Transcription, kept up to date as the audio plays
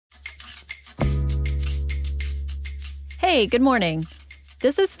Hey, good morning.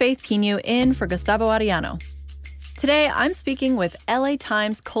 This is Faith Pinu in for Gustavo Arellano. Today, I'm speaking with LA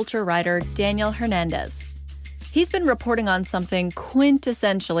Times culture writer Daniel Hernandez. He's been reporting on something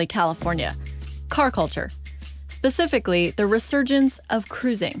quintessentially California, car culture. Specifically, the resurgence of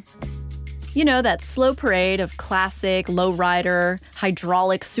cruising. You know, that slow parade of classic, lowrider,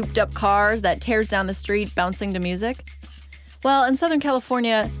 hydraulic, souped-up cars that tears down the street bouncing to music? Well, in Southern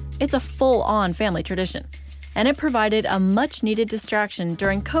California, it's a full-on family tradition, and it provided a much-needed distraction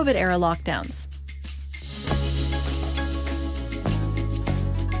during COVID-era lockdowns.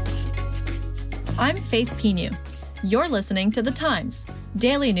 I'm Faith Pinu. You're listening to The Times,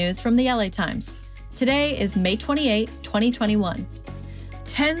 daily news from the LA Times. Today is May 28, 2021.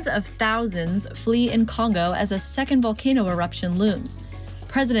 Tens of thousands flee in Congo as a second volcano eruption looms.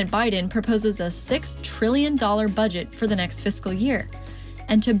 President Biden proposes a $6 trillion budget for the next fiscal year.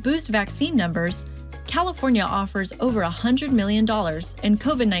 And to boost vaccine numbers, California offers over $100 million in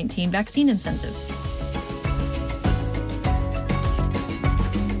COVID-19 vaccine incentives.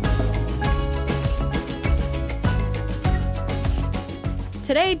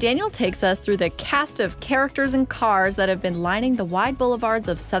 Today, Daniel takes us through the cast of characters and cars that have been lining the wide boulevards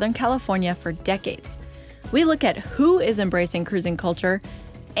of Southern California for decades. We look at who is embracing cruising culture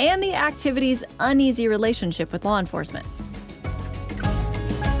and the activity's uneasy relationship with law enforcement.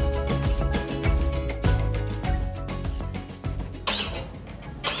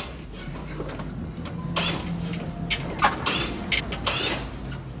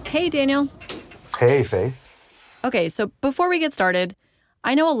 Hey, Daniel. Hey, Faith. Okay, so before we get started,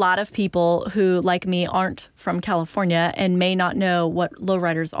 I know a lot of people who, like me, aren't from California and may not know what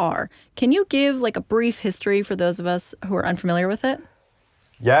lowriders are. Can you give a brief history for those of us who are unfamiliar with it?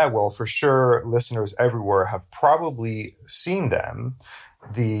 Yeah, well, for sure, listeners everywhere have probably seen them.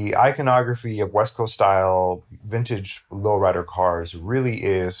 The iconography of West Coast-style vintage lowrider cars really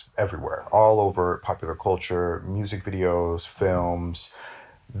is everywhere, all over popular culture, music videos, films,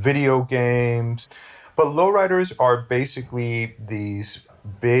 video games. But lowriders are basically these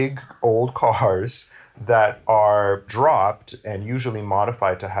big old cars that are dropped and usually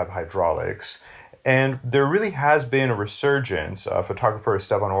modified to have hydraulics. And there really has been a resurgence. Photographer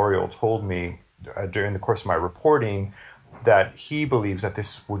Esteban Oriol told me during the course of my reporting that he believes that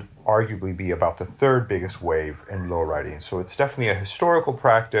this would arguably be about the third biggest wave in lowriding. So it's definitely a historical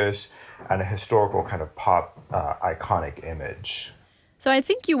practice and a historical kind of pop iconic image. So I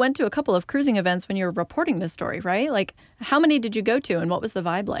think you went to a couple of cruising events when you were reporting this story, right? How many did you go to and what was the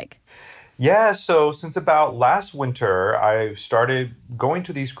vibe like? Yeah, so since about last winter, I started going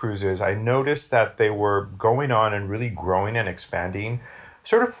to these cruises. I noticed that they were going on and really growing and expanding,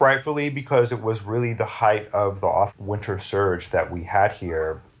 sort of frightfully because it was really the height of the off-winter surge that we had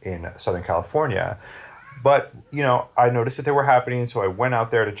here in Southern California. But, I noticed that they were happening, so I went out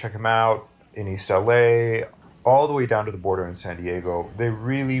there to check them out in East LA, all the way down to the border in San Diego. They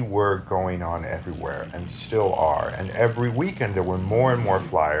really were going on everywhere and still are. And every weekend there were more and more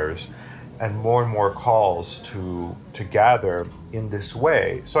flyers and more calls to gather in this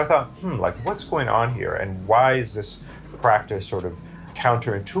way. So I thought, what's going on here? And why is this practice sort of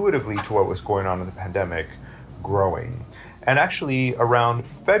counterintuitively to what was going on in the pandemic growing? And actually, around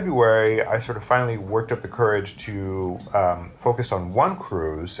February, I sort of finally worked up the courage to focus on one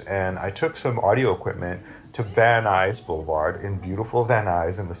cruise, and I took some audio equipment to Van Nuys Boulevard in beautiful Van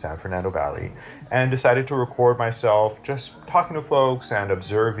Nuys in the San Fernando Valley, and decided to record myself just talking to folks and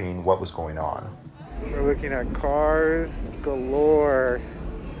observing what was going on. We're looking at cars galore,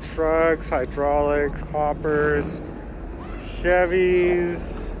 trucks, hydraulics, hoppers,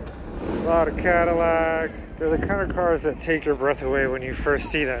 Chevys, a lot of Cadillacs. They're the kind of cars that take your breath away when you first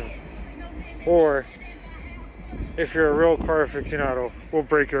see them. Or, if you're a real car aficionado, will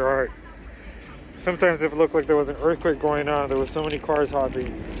break your heart. Sometimes it looked like there was an earthquake going on. There were so many cars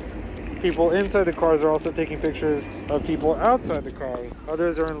hopping. People inside the cars are also taking pictures of people outside the cars.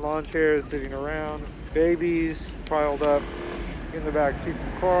 Others are in lawn chairs sitting around. Babies piled up in the back seats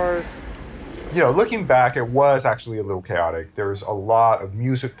of cars. Looking back, it was actually a little chaotic. There's a lot of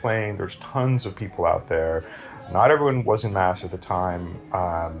music playing. There's tons of people out there. Not everyone was in masks at the time,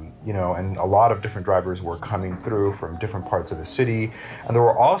 and a lot of different drivers were coming through from different parts of the city. And there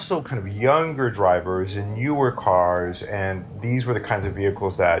were also kind of younger drivers in newer cars, and these were the kinds of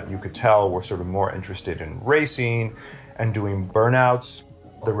vehicles that you could tell were sort of more interested in racing and doing burnouts.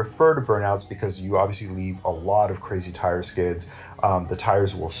 They refer to burnouts because you obviously leave a lot of crazy tire skids. The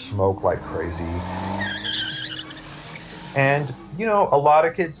tires will smoke like crazy. And, a lot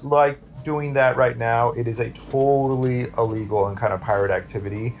of kids like doing that right now. It is a totally illegal and kind of pirate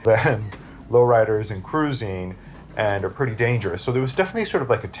activity. Then lowriders and cruising and are pretty dangerous. So there was definitely sort of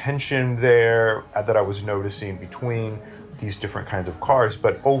like a tension there that I was noticing between these different kinds of cars.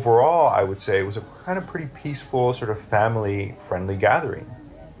 But overall, I would say it was a kind of pretty peaceful, sort of family-friendly gathering.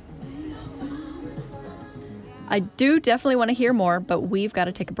 I do definitely want to hear more, but we've got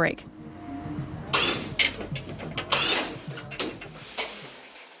to take a break.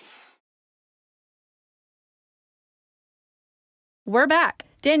 We're back.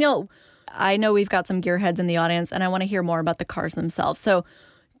 Daniel, I know we've got some gearheads in the audience, and I want to hear more about the cars themselves. So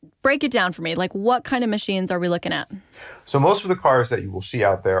break it down for me. Like, what kind of machines are we looking at? So most of the cars that you will see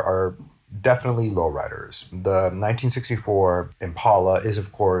out there are definitely lowriders. The 1964 Impala is,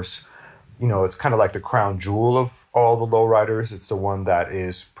 of course, it's kind of like the crown jewel of all the lowriders. It's the one that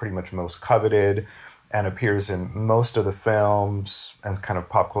is pretty much most coveted and appears in most of the films and kind of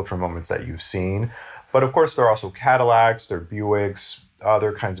pop culture moments that you've seen. But of course, there are also Cadillacs, there are Buicks,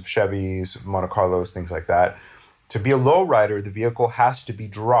 other kinds of Chevys, Monte Carlos, things like that. To be a lowrider, the vehicle has to be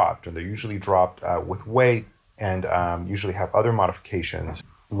dropped, and they're usually dropped with weight and usually have other modifications.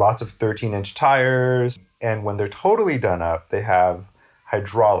 Lots of 13-inch tires, and when they're totally done up, they have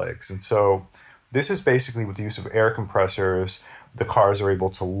hydraulics. And so this is basically with the use of air compressors, the cars are able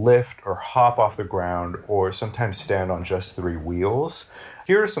to lift or hop off the ground or sometimes stand on just 3 wheels.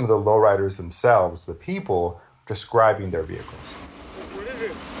 Here are some of the lowriders themselves, the people describing their vehicles. What is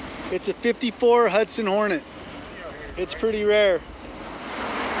it? It's a 54 Hudson Hornet. It's pretty rare.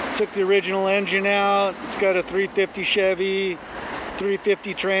 Took the original engine out. It's got a 350 Chevy,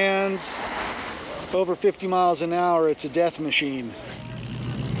 350 Trans. Over 50 miles an hour, it's a death machine.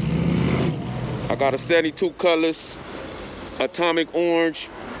 I got a 72 Cutlass, atomic orange.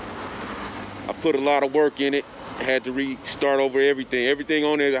 I put a lot of work in it. I had to restart over everything. Everything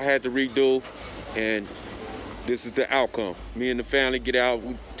on it I had to redo, and this is the outcome. Me and the family get out,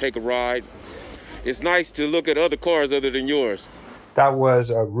 we take a ride. It's nice to look at other cars other than yours. That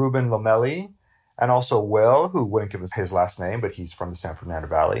was Ruben Lomelli, and also Will, who wouldn't give us his last name, but he's from the San Fernando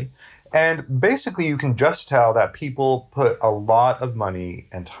Valley. And basically, you can just tell that people put a lot of money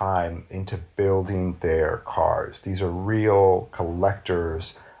and time into building their cars. These are real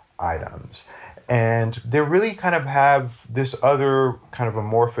collector's items. And they really kind of have this other kind of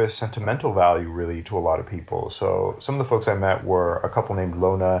amorphous sentimental value, really, to a lot of people. So some of the folks I met were a couple named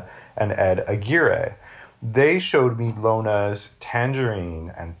Lona and Ed Aguirre. They showed me Lona's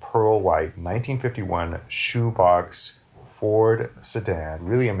tangerine and pearl white 1951 shoebox Ford sedan.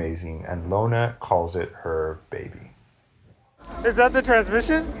 Really amazing. And Lona calls it her baby. Is that the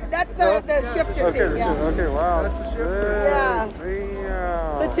transmission? That's the shifter Okay, thing, yeah. okay, wow. Yeah.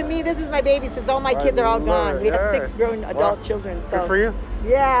 Damn. So to me, this is my baby since all my kids are all gone. We have 6 grown adult children. So. Good for you.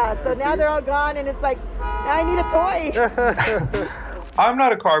 Yeah, so now they're all gone and it's like, I need a toy. I'm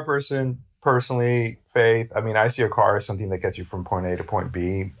not a car person personally, Faith. I mean, I see a car as something that gets you from point A to point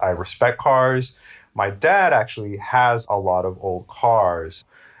B. I respect cars. My dad actually has a lot of old cars.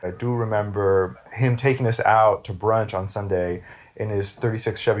 I do remember him taking us out to brunch on Sunday in his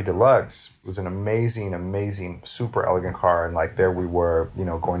 36 Chevy Deluxe. It was an amazing, amazing, super elegant car. And like there we were,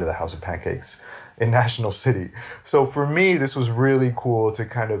 going to the House of Pancakes in National City. So for me, this was really cool to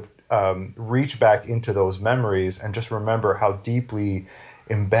kind of reach back into those memories and just remember how deeply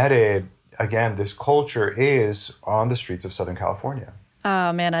embedded, again, this culture is on the streets of Southern California.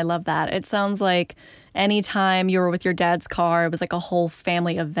 Oh, man, I love that. It sounds like anytime you were with your dad's car, it was like a whole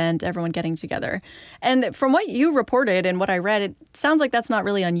family event, everyone getting together. And from what you reported and what I read, it sounds like that's not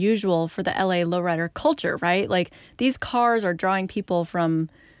really unusual for the LA lowrider culture, right? Like these cars are drawing people from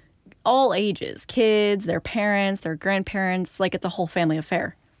all ages, kids, their parents, their grandparents, like it's a whole family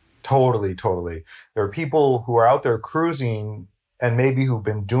affair. Totally, totally. There are people who are out there cruising and maybe who've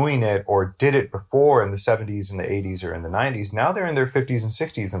been doing it or did it before in the 70s and the 80s or in the 90s. Now they're in their 50s and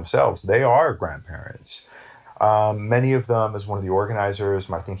 60s themselves. They are grandparents. Many of them, as one of the organizers,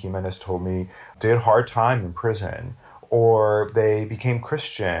 Martin Jimenez told me, did hard time in prison, or they became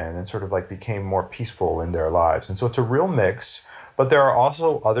Christian and sort of like became more peaceful in their lives. And so it's a real mix. But there are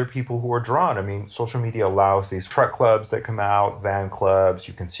also other people who are drawn. I mean, social media allows these truck clubs that come out, van clubs.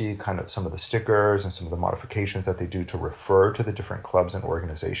 You can see kind of some of the stickers and some of the modifications that they do to refer to the different clubs and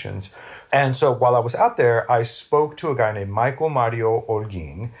organizations. And so while I was out there, I spoke to a guy named Michael Mario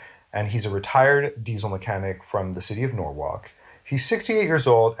Olguin, and he's a retired diesel mechanic from the city of Norwalk. He's 68 years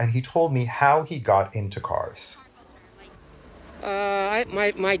old, and he told me how he got into cars.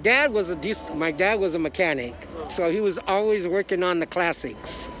 My dad was a mechanic, so he was always working on the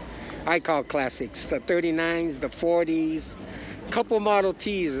classics. I call classics, the 39s, the 40s, couple Model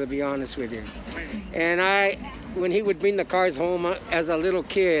Ts, to be honest with you. And when he would bring the cars home as a little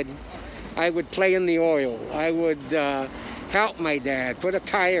kid, I would play in the oil. I would help my dad, put a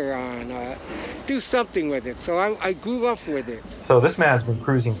tire on, do something with it. So I grew up with it. So this man's been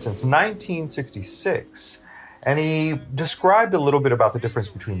cruising since 1966, and he described a little bit about the difference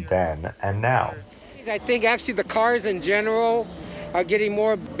between then and now. I think actually the cars in general are getting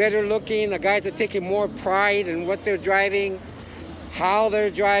better looking. The guys are taking more pride in what they're driving, how they're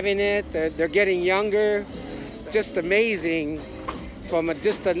driving it. They're getting younger. Just amazing, from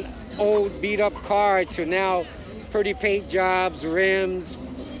just an old beat up car to now pretty paint jobs, rims.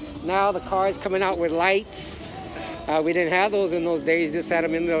 Now the car's coming out with lights. We didn't have those in those days. Just had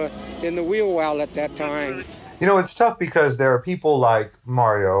them in the wheel well at that time. You know, it's tough because there are people like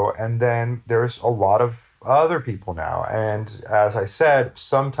Mario, and then there's a lot of other people now. And as I said,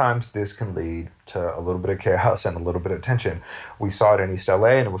 sometimes this can lead to a little bit of chaos and a little bit of tension. We saw it in East LA,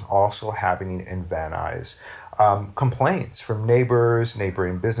 and it was also happening in Van Nuys. Complaints from neighbors,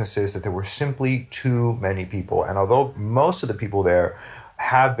 neighboring businesses, that there were simply too many people. And although most of the people there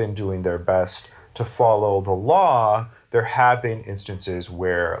have been doing their best to follow the law, there have been instances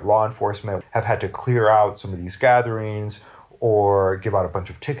where law enforcement have had to clear out some of these gatherings or give out a bunch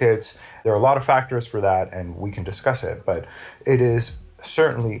of tickets. There are a lot of factors for that, and we can discuss it, but it is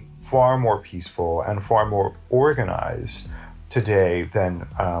certainly far more peaceful and far more organized today than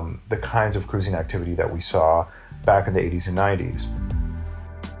the kinds of cruising activity that we saw back in the 80s and 90s.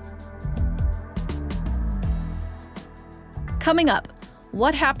 Coming up,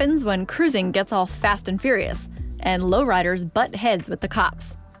 what happens when cruising gets all fast and furious and lowriders butt heads with the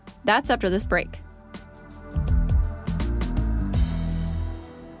cops? That's after this break.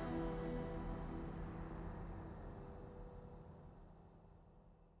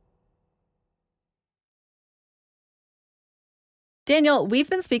 Daniel, we've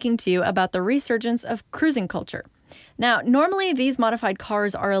been speaking to you about the resurgence of cruising culture. Now, normally these modified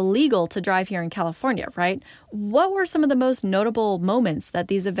cars are illegal to drive here in California, right? What were some of the most notable moments that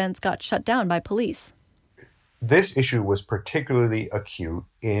these events got shut down by police? This issue was particularly acute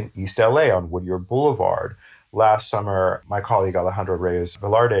in East LA on Whittier Boulevard. Last summer, my colleague Alejandro Reyes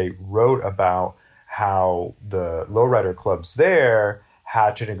Velarde wrote about how the lowrider clubs there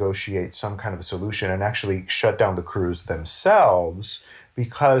had to negotiate some kind of a solution and actually shut down the cruise themselves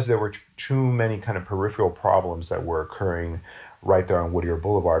because there were too many kind of peripheral problems that were occurring right there on Whittier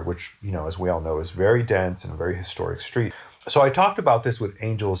Boulevard, which, you know, as we all know, is very dense and a very historic street. So I talked about this with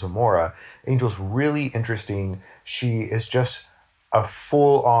Angel Zamora. Angel's really interesting. She is just a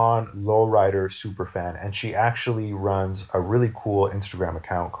full-on lowrider superfan, and she actually runs a really cool Instagram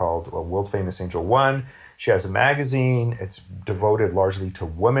account called World Famous Angel One. She has a magazine. It's devoted largely to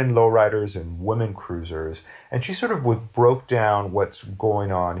women lowriders and women cruisers. And she sort of broke down what's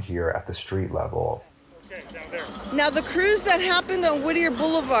going on here at the street level. Now, the cruise that happened on Whittier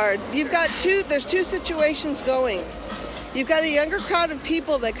Boulevard, there's two situations going. You've got a younger crowd of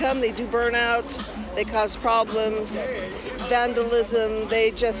people that come, they do burnouts, they cause problems, vandalism,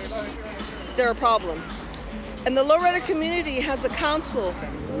 they're a problem. And the lowrider community has a council,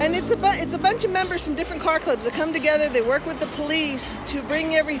 and it's a bunch of members from different car clubs that come together, they work with the police to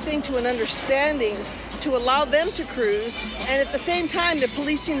bring everything to an understanding to allow them to cruise, and at the same time they're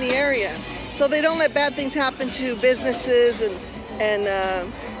policing the area so they don't let bad things happen to businesses and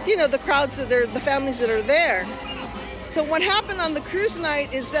the crowds the families that are there. So what happened on the cruise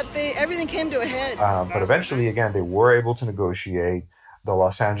night is that everything came to a head. But eventually, again, they were able to negotiate. The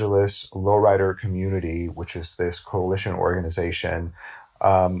Los Angeles Lowrider Community, which is this coalition organization,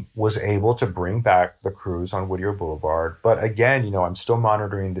 was able to bring back the cruise on Whittier Boulevard. But again, I'm still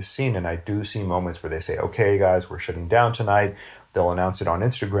monitoring the scene, and I do see moments where they say, okay, guys, we're shutting down tonight. They'll announce it on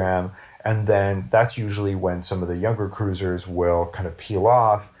Instagram. And then that's usually when some of the younger cruisers will kind of peel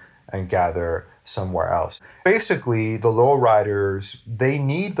off and gather somewhere else. Basically, the lowriders, they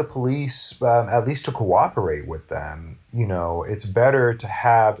need the police at least to cooperate with them. It's better to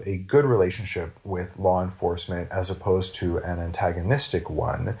have a good relationship with law enforcement as opposed to an antagonistic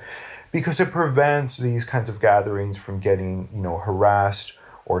one, because it prevents these kinds of gatherings from getting, harassed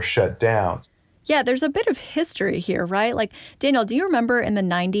or shut down. Yeah, there's a bit of history here, right? Like, Daniel, do you remember in the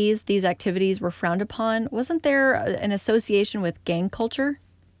 90s these activities were frowned upon? Wasn't there an association with gang culture?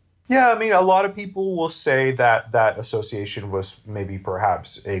 Yeah, a lot of people will say that that association was maybe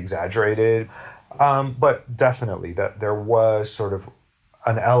perhaps exaggerated, but definitely that there was sort of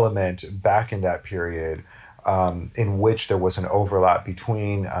an element back in that period in which there was an overlap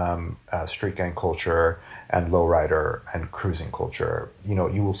between street gang culture and lowrider and cruising culture.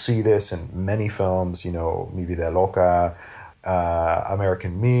 You will see this in many films, Mi Vida Loca,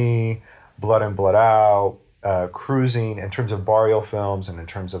 American Me, Blood In, Blood Out, cruising in terms of barrio films and in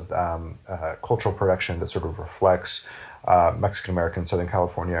terms of cultural production that sort of reflects Mexican-American Southern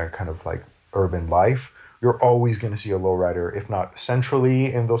California kind of like urban life, you're always going to see a lowrider, if not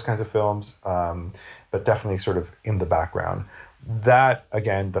centrally in those kinds of films, but definitely sort of in the background. That,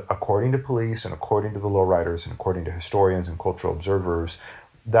 again, according to police and according to the lowriders and according to historians and cultural observers,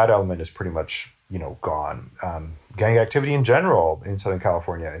 that element is pretty much, gone. Gang activity in general in Southern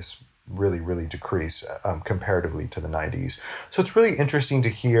California is really, really decreased comparatively to the 90s. So it's really interesting to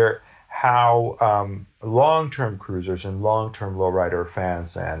hear how long-term cruisers and long-term lowrider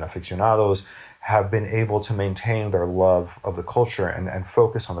fans and aficionados have been able to maintain their love of the culture and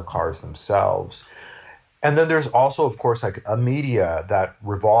focus on the cars themselves. And then there's also, of course, like a media that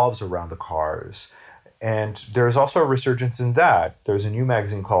revolves around the cars. And there's also a resurgence in that. There's a new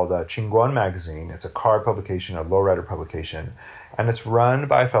magazine called Chingon Magazine. It's a car publication, a lowrider publication. And it's run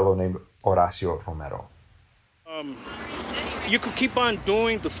by a fellow named Horacio Romero. You could keep on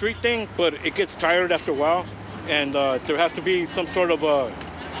doing the street thing, but it gets tired after a while. And there has to be some sort of a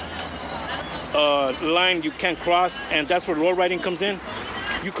line you can't cross. And that's where lowriding comes in.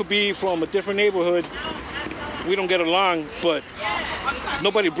 You could be from a different neighborhood. We don't get along, but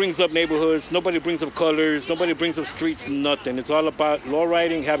nobody brings up neighborhoods, nobody brings up colors, nobody brings up streets, nothing. It's all about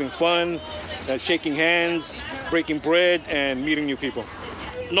lowriding, having fun, shaking hands, breaking bread, and meeting new people.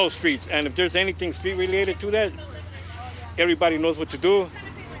 No streets. And if there's anything street related to that, everybody knows what to do.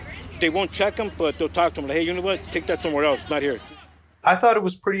 They won't check them, but they'll talk to them like, hey, you know what? Take that somewhere else, not here. I thought it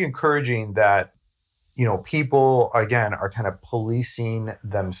was pretty encouraging that people, again, are kind of policing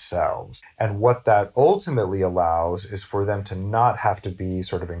themselves. And what that ultimately allows is for them to not have to be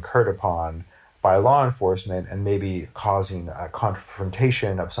sort of incurred upon by law enforcement and maybe causing a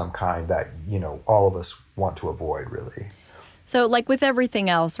confrontation of some kind that, all of us want to avoid, really. So like with everything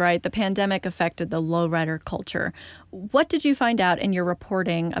else, right, the pandemic affected the lowrider culture. What did you find out in your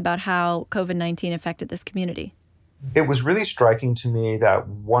reporting about how COVID-19 affected this community? It was really striking to me that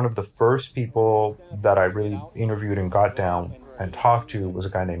one of the first people that I really interviewed and got down and talked to was a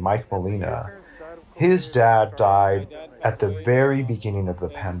guy named Mike Molina. His dad died at the very beginning of the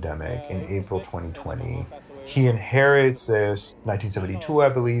pandemic in April 2020. He inherits this 1972, I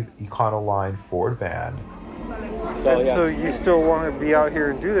believe, Econoline Ford van. So you still want to be out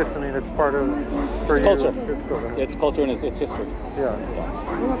here and do this? I mean, it's part of culture. It's culture. It's culture and it's history. Yeah.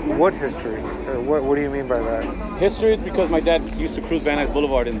 What history? What do you mean by that? History is because my dad used to cruise Van Nuys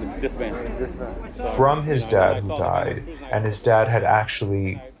Boulevard in this van. From his dad who died, and his dad had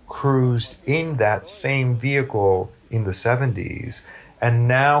actually cruised in that same vehicle in the 70s, and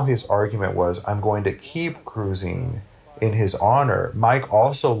now his argument was, I'm going to keep cruising in his honor. Mike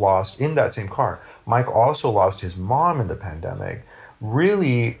also lost, in that same car, Mike also lost his mom in the pandemic.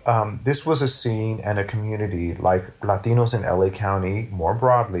 Really, this was a scene and a community like Latinos in LA County, more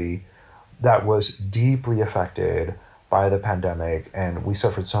broadly, that was deeply affected by the pandemic, and we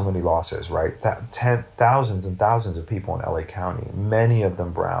suffered so many losses, right? Thousands and thousands of people in LA County, many of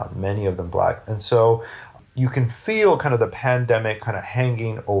them brown, many of them black. And so you can feel kind of the pandemic kind of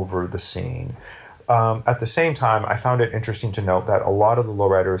hanging over the scene. At the same time, I found it interesting to note that a lot of the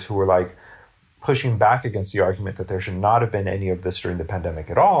lowriders who were like pushing back against the argument that there should not have been any of this during the pandemic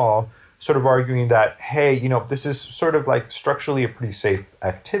at all, sort of arguing that, hey, this is sort of like structurally a pretty safe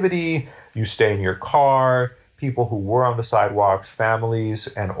activity. You stay in your car. People who were on the sidewalks, families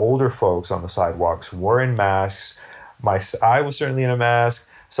and older folks on the sidewalks were in masks. I was certainly in a mask.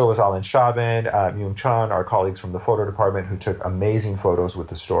 So was Alan Shaban, Myung Chan, our colleagues from the photo department who took amazing photos with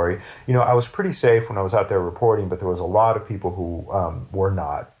the story. I was pretty safe when I was out there reporting, but there was a lot of people who were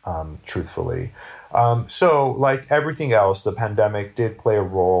not, truthfully. So like everything else, the pandemic did play a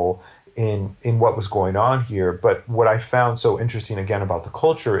role in what was going on here. But what I found so interesting, again, about the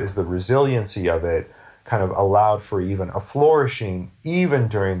culture is the resiliency of it kind of allowed for even a flourishing even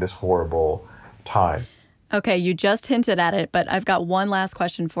during this horrible time. Okay, you just hinted at it, but I've got one last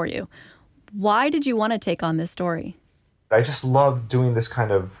question for you. Why did you want to take on this story? I just love doing this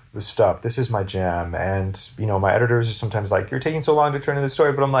kind of stuff. This is my jam. And, my editors are sometimes like, you're taking so long to turn in the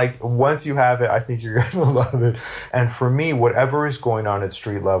story. But I'm like, once you have it, I think you're going to love it. And for me, whatever is going on at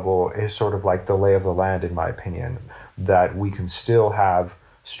street level is sort of like the lay of the land, in my opinion, that we can still have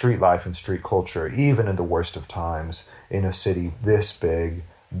street life and street culture, even in the worst of times, in a city this big,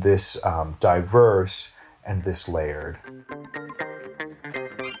 this diverse, and this layered.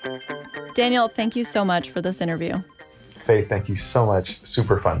 Daniel, thank you so much for this interview. Faith, thank you so much.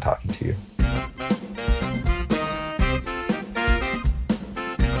 Super fun talking to you.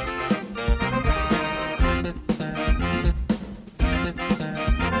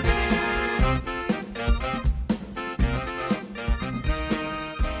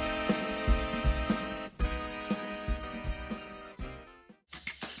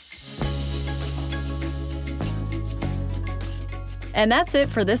 And that's it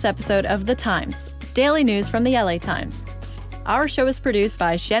for this episode of The Times, daily news from the LA Times. Our show is produced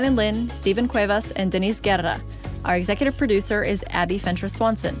by Shannon Lin, Stephen Cuevas, and Denise Guerra. Our executive producer is Abby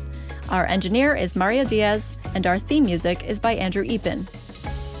Fentress-Swanson. Our engineer is Maria Diaz, and our theme music is by Andrew Eapen.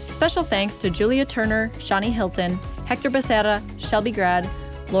 Special thanks to Julia Turner, Shani Hilton, Hector Becerra, Shelby Grad,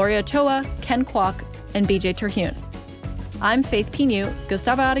 Lori Ochoa, Ken Kwok, and BJ Terhune. I'm Faith Pinu.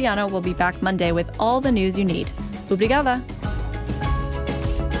 Gustavo Arellano will be back Monday with all the news you need. Obrigada!